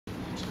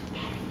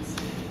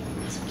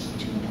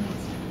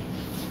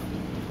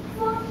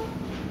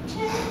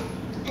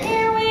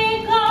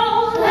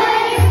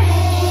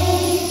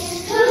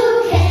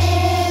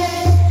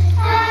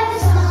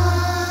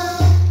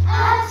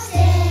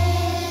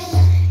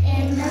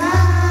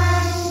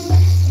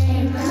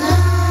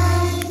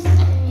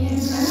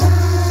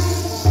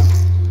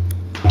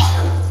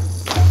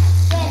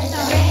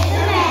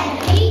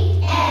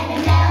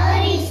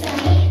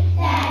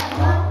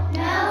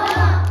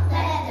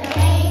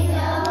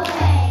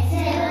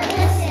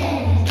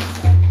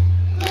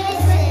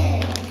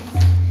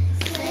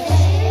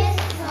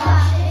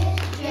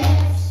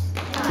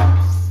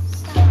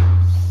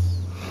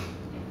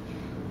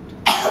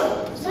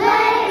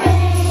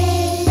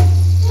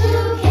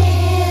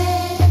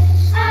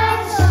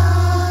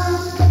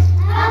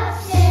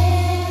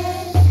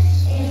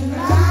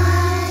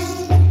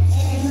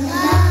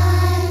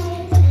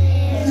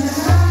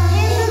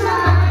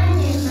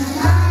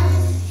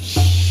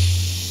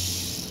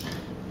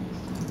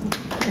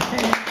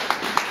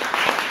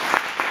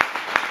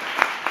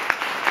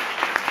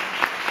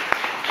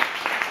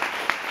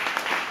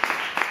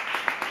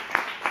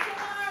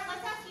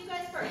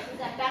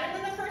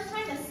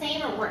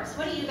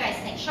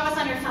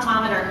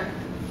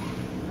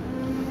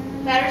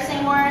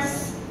any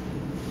worse?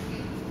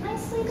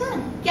 Nicely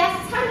done.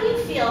 Guests, how do you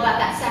feel about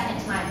that second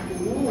time?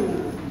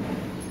 Ooh,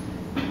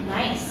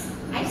 nice.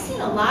 I've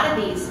seen a lot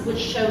of these, which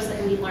shows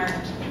that we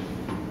learned.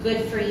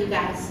 Good for you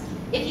guys.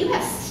 If you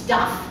have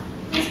stuff,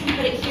 please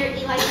put it here.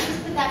 Eli, please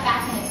put that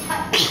back in a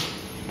cut.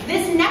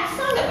 This next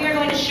song that we are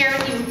going to share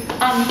with you,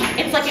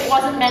 it's like it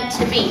wasn't meant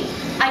to be.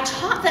 I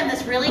taught them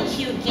this really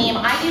cute game.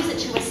 I use it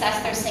to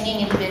assess their singing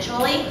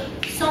individually.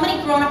 So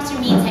many grown-ups are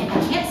mean saying, I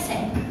can't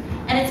sing.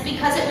 And it's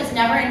because it was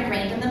never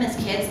ingrained in them as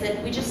kids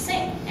that we just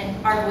sing.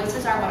 And our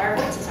voices are what our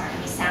voices are.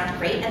 And we sound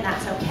great, and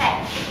that's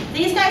okay.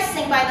 These guys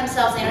sing by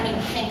themselves. They don't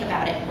even think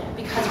about it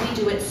because we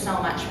do it so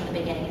much from the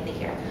beginning of the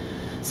year.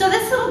 So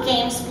this little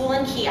game, Spool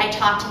and Key, I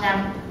taught to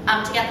them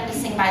to get them to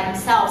sing by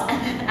themselves.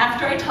 And then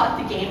after I taught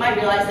the game, I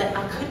realized that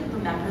I couldn't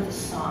remember the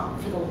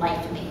song for the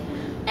life of me.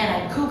 And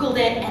I Googled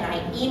it, and I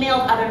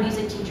emailed other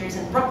music teachers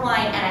in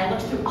Brookline, and I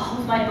looked through all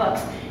of my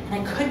books, and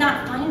I could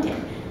not find it.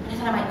 And I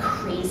thought, am I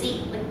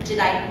crazy? Like, did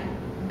I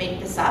make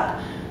this up?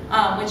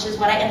 Which is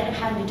what I ended up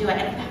having to do. I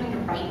ended up having to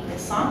write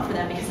this song for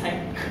them because I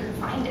couldn't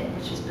find it,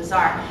 which was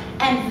bizarre.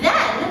 And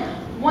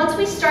then, once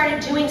we started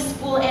doing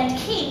Spool and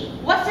Key,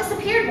 what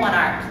disappeared one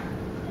arc?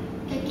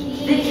 The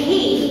key. The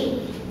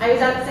key. I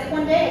was out sick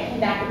one day, I came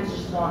back, it was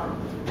just gone,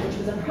 which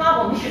was a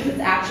problem because it's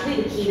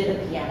actually the key to the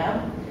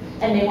piano,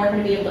 and they weren't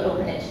going to be able to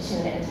open it to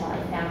tune it until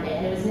I found it.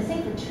 And it was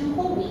missing for 2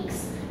 whole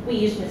weeks. We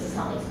used Mrs.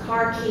 Huntley's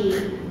car key,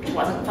 which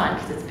wasn't fun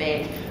because it's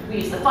big. We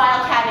used the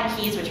file cabinet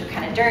keys, which are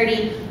kind of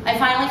dirty. I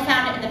finally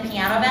found it in the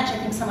piano bench. I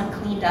think someone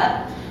cleaned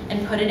up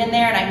and put it in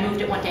there, and I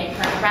moved it one day and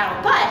heard it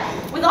rattle.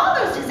 But with all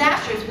those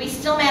disasters, we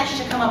still managed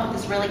to come up with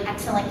this really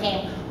excellent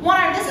game.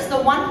 This is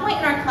the one point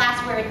in our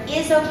class where it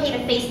is okay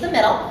to face the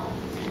middle,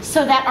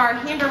 so that our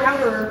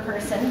hander-outerer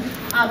person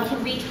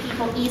can reach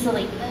people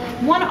easily.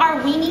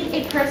 1R, we need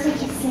a person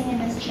to sing in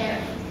this chair.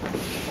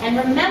 And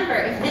remember,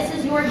 if this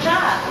is your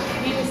job,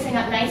 you can sing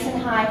up nice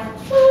and high.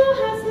 Who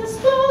has the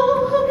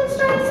spool? Who can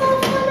start us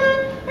off on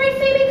that? All right,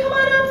 Phoebe, come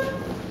on up.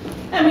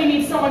 And we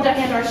need someone to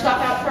hand our stuff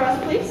out for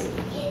us, please.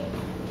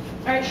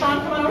 All right,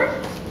 Sean, come on over.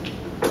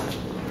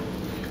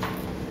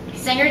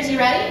 Singers, you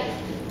ready?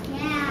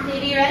 Yeah.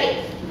 Phoebe, you ready?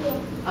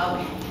 Yeah.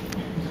 Okay.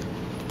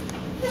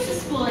 This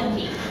is Spool and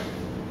Key.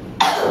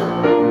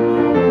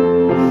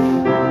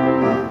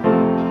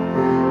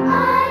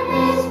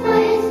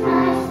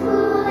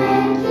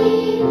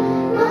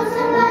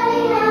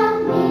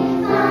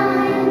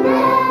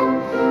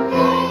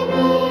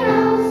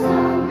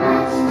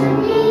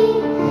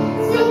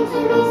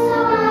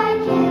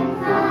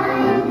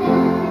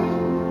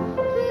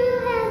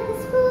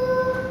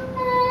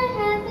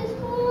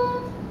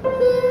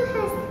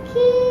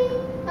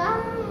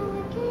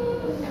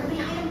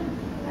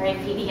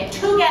 Phoebe, get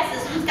 2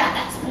 guesses. Who's got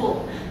that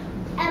spool?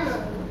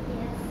 Emily.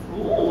 Yes.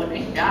 Ooh,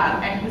 nice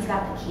job. And who's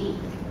got the key?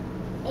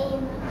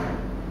 Amy.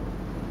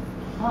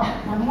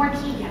 Oh, one more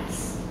key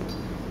guess.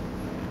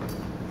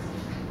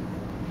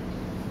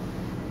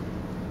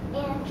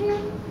 Andrew.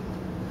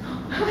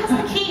 Who has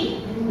the key?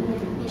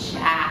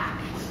 Jack.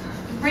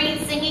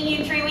 Great singing,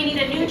 you 3. We need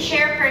a new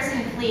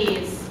chairperson,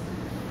 please.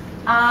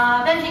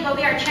 Benji, go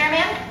be our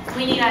chairman.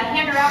 We need a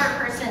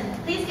hander-outer person.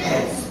 Please give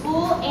the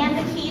spool and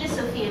the key to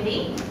Sophia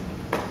B.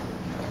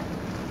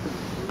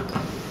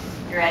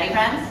 You ready,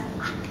 friends?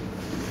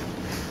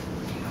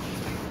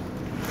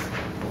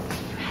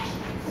 Ready?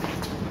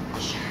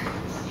 Sure.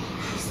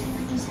 You sing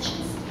like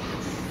musicians?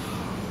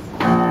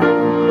 I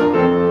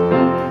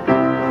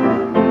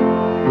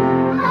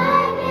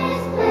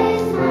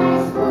misplaced my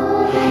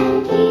spool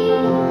and key.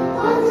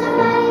 Won't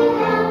somebody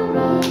help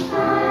me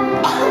find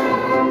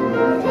them?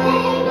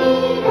 They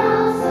mean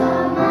oh so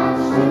much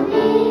to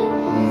me.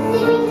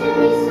 Sing to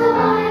me so I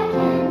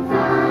can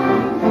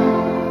find them.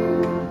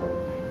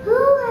 Who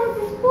has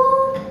the spool?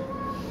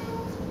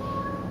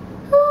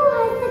 Who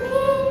has the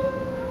key?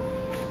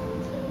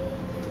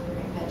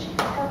 Benji,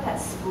 check out that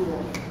spool.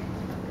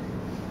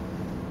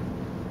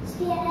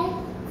 Spaghetti.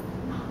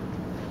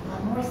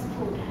 One more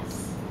spool, guess.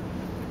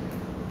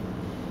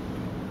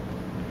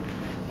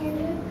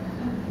 Andrew.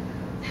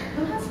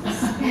 Who has the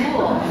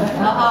spool?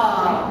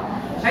 Oh.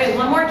 All right,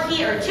 one more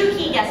key, or 2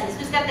 key guesses.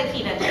 Who's got the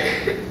key,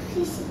 Benji?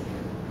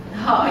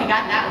 Oh, you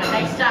got that one.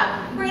 Nice job.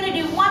 We're going to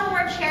do one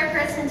more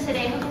chairperson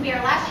today. Who can be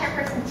our last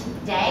chairperson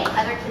today?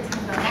 Other kids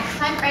can go next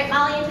time. All right,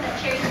 Molly, into that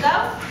chair you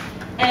go.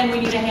 And we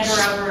need a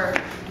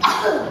hander-outerer.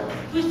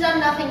 Who's done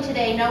nothing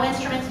today? No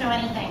instruments, no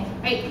anything.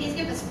 All right, please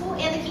give the spool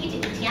and the key to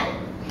Etienne.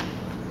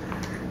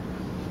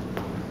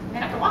 You're going to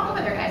have to walk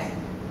over there, guys.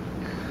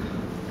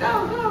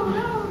 Go, go,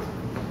 go.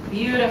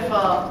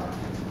 Beautiful.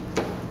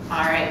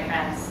 All right,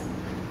 friends.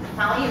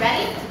 Molly, you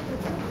ready?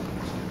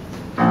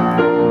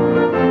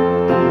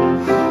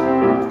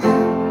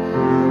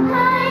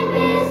 I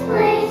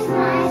misplaced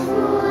my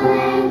spool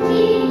and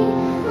key.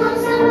 Won't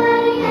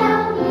somebody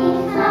help me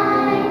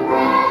find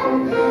them?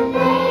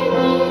 They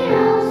mean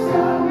oh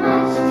so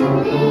much to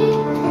me.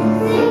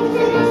 Sing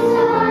to me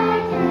so I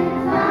can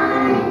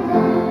find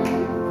them.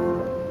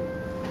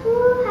 Who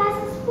has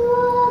a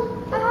spool?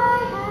 I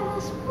have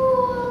a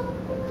spool.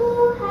 Who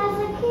has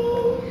a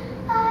key?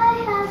 I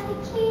have the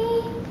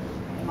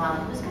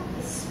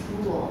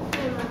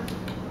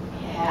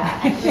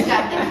And who's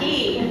got the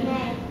key?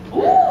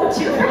 Ooh,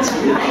 2 for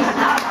 2. Nice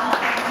job, Molly.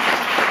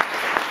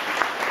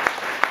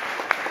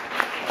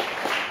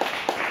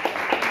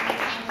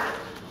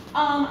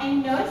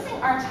 I'm noticing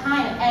our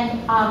time,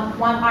 and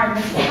our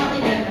Miss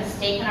Kelly made a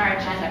mistake in our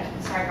agenda.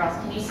 Sorry, girls.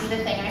 Can you see the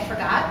thing I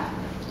forgot?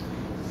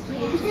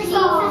 The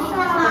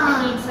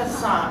pizza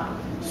song.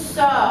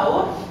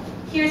 So,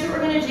 here's what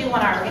we're going to do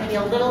 1 hour. We're going to be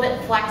a little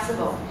bit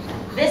flexible.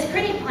 This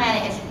pretty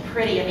planet is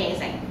pretty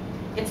amazing.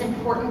 It's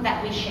important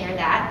that we share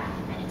that,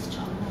 and it's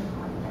totally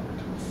important that we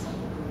do the same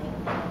thing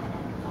and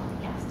then all the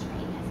guests,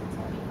 right? Because it's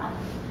going to be fun.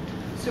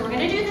 So we're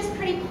going to do this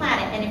pretty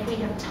planet, and if we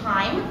have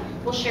time,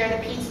 we'll share the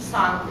pizza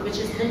song, which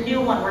is the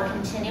new one we're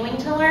continuing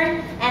to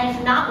learn, and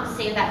if not, we'll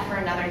save that for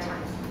another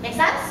time. Make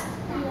sense?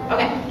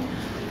 Okay.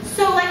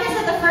 So like I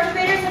said, the first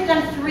graders have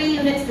done 3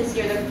 units this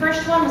year. The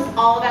first one was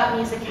all about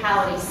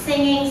musicality,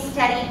 singing,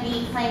 steady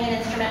beat, playing an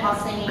instrument while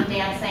singing,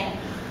 dancing.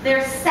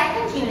 Their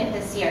second unit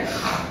this year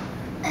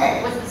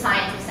was the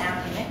science of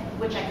sound unit,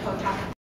 which I co-taught